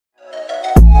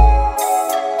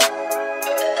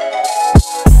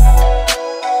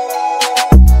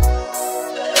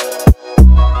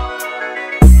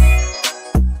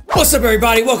What's up,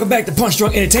 everybody? Welcome back to Punch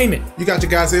Drunk Entertainment. You got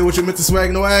your guys here with your Mr. Swag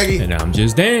No Aggie. And I'm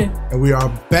just Dan. And we are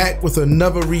back with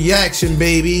another reaction,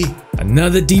 baby.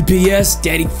 Another DPS,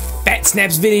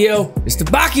 Daddyphatsnaps video. It's the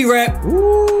Baki rap.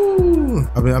 Ooh.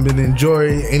 I've been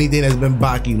enjoying anything that's been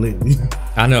Baki lately.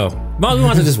 I know. But we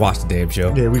want to just watch the damn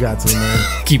show. Yeah, we got to,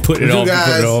 man. Keep putting it off.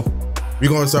 We're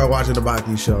going to start watching the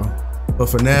Baki show. But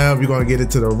for now, we're going to get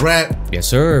into the rap. Yes,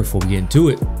 sir. Before we get into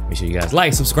it, make sure you guys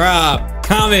like, subscribe,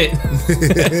 comment,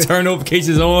 turn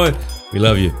notifications on. We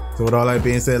love you. So with all that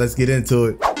being said, let's get into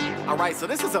it. All right, so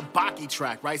this is a Baki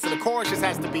track, right? So the chorus just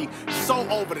has to be so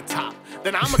over the top.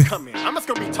 Then I'm gonna come in. I'm just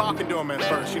gonna be talking to him at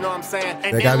first, you know what I'm saying?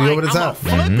 And they gotta be over the top.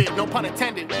 Flip it, no pun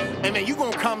intended. And then you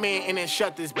gonna come in and then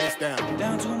shut this bitch down.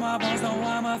 Down to my bones, no,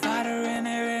 I'm a fighter, and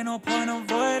there ain't no point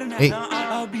avoiding that. Hey.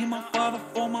 I'll be my father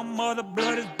for my mother,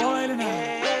 blood is boiling.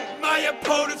 My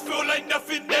opponents feel like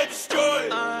nothing they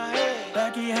destroyed.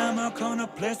 Baki hammer come to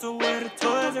place where the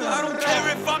toys are. I don't care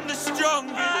if I'm the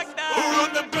strongest or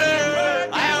on the bed.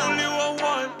 I only want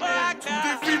one to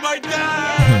defeat my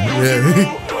dad.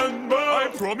 I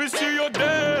promise you you're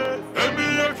dead. And me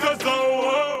cause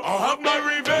I'll have my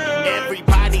revenge.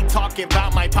 Everybody talking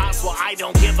about my pops, well I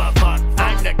don't give a fuck.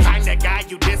 I'm the kind of guy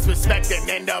you disrespect and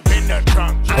end up in the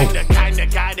trunk. I'm the kind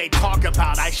of guy they talk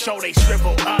about, I show they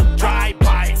shrivel up. Drive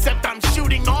by, except I'm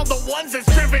shooting all the ones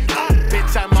that's driven up.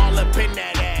 Bitch, I'm all up in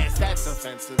that ass, that's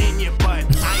offensive. In your butt,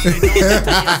 I'm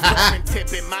the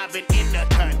tipping, mobbing in the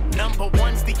cut. Number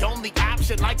one's the only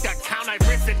option, like the count I've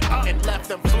risen up and left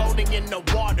them floating in the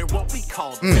water, what we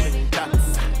call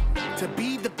ducks. To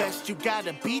be the best, you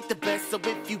gotta beat the best. So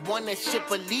if you wanna ship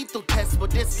a lethal test, well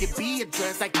this could be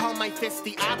addressed. I call my fist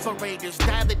the operators,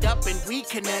 dial it up and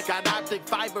reconnect. Got optic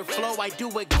fiber flow, I do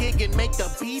a gig and make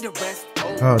the beat arrest.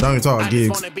 Oh, don't even talk gigs.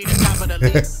 Wanna be the top of the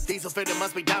list. Diesel fitter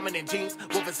must be dominant jeans.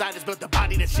 Wolf inside has built the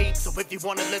body to sheep. So if you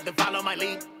wanna live, then follow my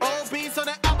lead. OB, so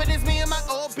the opposite is me and my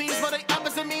OBs, but they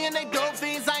opposite me and they dope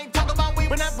fiends. I ain't talking about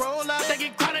weed. When I roll up, they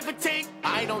get chronic fatigue.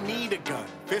 I don't need a gun.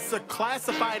 It's a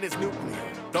classified as nuclear.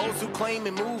 Those who claim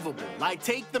immovable, I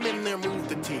take them and they're moved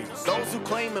to tears. Those who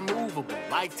claim immovable,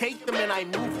 I take them and I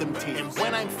move them tears. And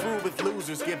when I'm through with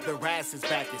losers, give their asses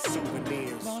back as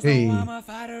souvenirs. Hey.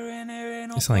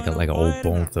 It's like an old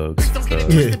Bone Thugs. Yeah.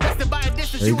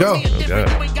 There you go.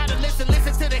 Okay. You gotta listen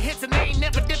to the hits and they ain't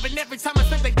never dipping. Every time I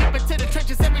slip, they dip into the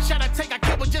trenches. Every shot I take, I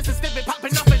kill with just a snippet.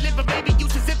 Popping off and living, baby, you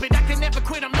should zip it. I can never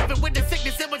quit, I'm living with the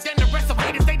sickness. It was then the rest of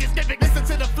haters, they just dip it. Listen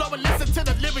to the flow and listen to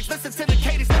the lyrics. Listen to the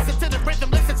cadence, listen to the rhythm.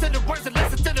 Listen to the words and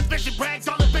listen to the vision. Brags,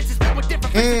 all the bitches spit with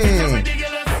different visions. It's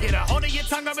ridiculous. Get a hold of your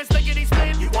tongue or it's lickety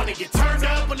split. You wanna get turned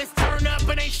up? Well, let's turn up.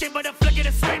 It ain't shit but a flick of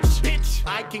the switch. Bitch,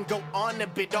 I can go on a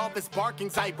bit. All this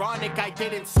barking's ironic. I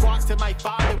didn't squawk to my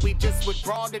father. We just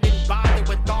withdrawed it and bothered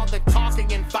with all the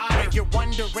talking and fodder. You're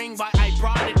wondering why I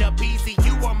brought it up easy.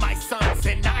 You are my sons,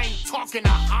 and I ain't talking to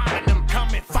harm them.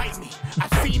 Come and fight me.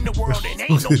 I've seen the world and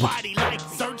ain't nobody like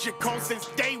me. Surgical since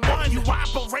day one. You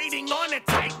operating on a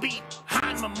tight beat.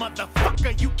 I'm a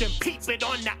motherfucker. You can peep it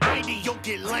on the ID. You'll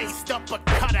get laced up a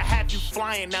cutter. Have you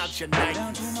flying out your night.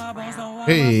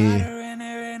 Hey.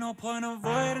 No point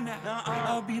avoiding that.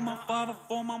 I'll be my father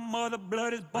for my mother,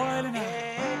 blood is boiling.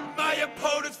 My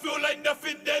opponents feel like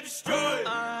nothing they destroyed.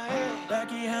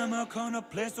 Baki hammer come to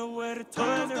place where the toys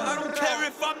are. I don't care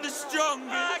if I'm the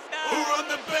strongest or on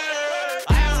the bed.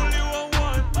 I only want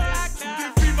one to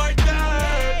defeat my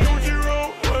dad. No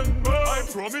hero, one more. I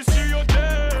promise you you're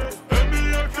dead. And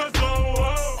me cause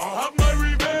I'll have my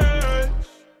revenge.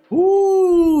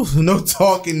 Ooh, no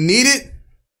talking needed.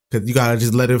 Cause you gotta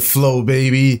just let it flow,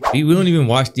 baby. We don't even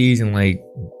watch these and like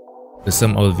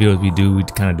some other videos we do. We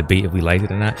kind of debate if we like it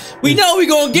or not. We know we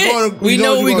gonna get. We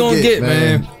know we gonna get,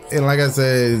 man. And like I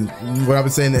said, what I've been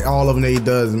saying that all of them that he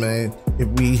does, man. If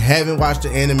we haven't watched the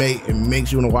anime, it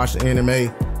makes you want to watch the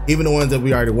anime. Even the ones that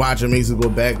we already watched, it makes us go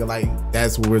back. Like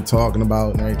that's what we're talking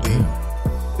about and everything.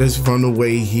 Just from the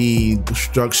way he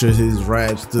structures his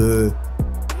raps to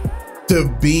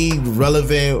be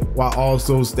relevant while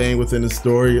also staying within the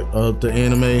story of the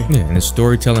anime. Yeah, and it's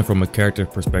storytelling from a character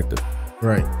perspective.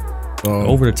 Right.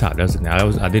 Over the top. That's it. Now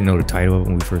I didn't know the title of it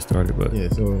when we first started, but yeah,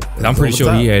 so I'm pretty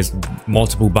sure he has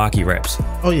multiple Baki raps.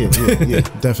 Oh yeah,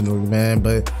 definitely, man.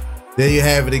 But there you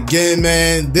have it again,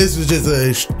 man. This was just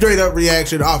a straight up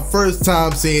reaction, our first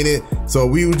time seeing it, so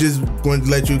we were just going to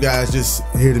let you guys just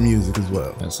hear the music as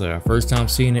well. That's our first time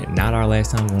seeing it, not our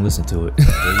last time we're gonna listen to it.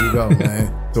 There you go,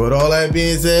 man. So with all that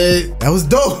being said, that was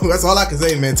dope. That's all I can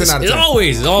say, man. 10 out of 10.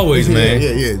 It's always, man.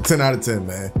 Yeah. 10 out of 10,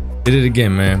 man. Did it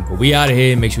again, man. But we out of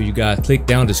here. Make sure you guys click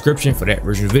down description for that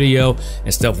version video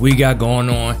and stuff we got going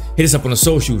on. Hit us up on the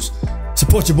socials.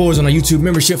 Support your boys on our YouTube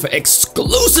membership for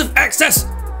exclusive access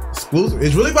exclusive.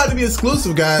 It's really about to be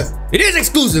exclusive, guys. It is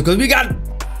exclusive because we got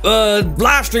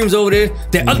live streams over there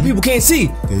that other people can't see.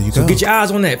 There you so go. get your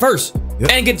eyes on that first.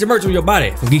 And get your merch on your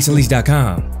body from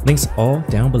geeksandleaks.com. Links all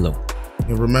down below.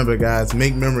 And remember, guys,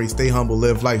 make memories, stay humble,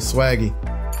 live life swaggy.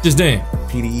 Just then.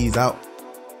 PDE's out.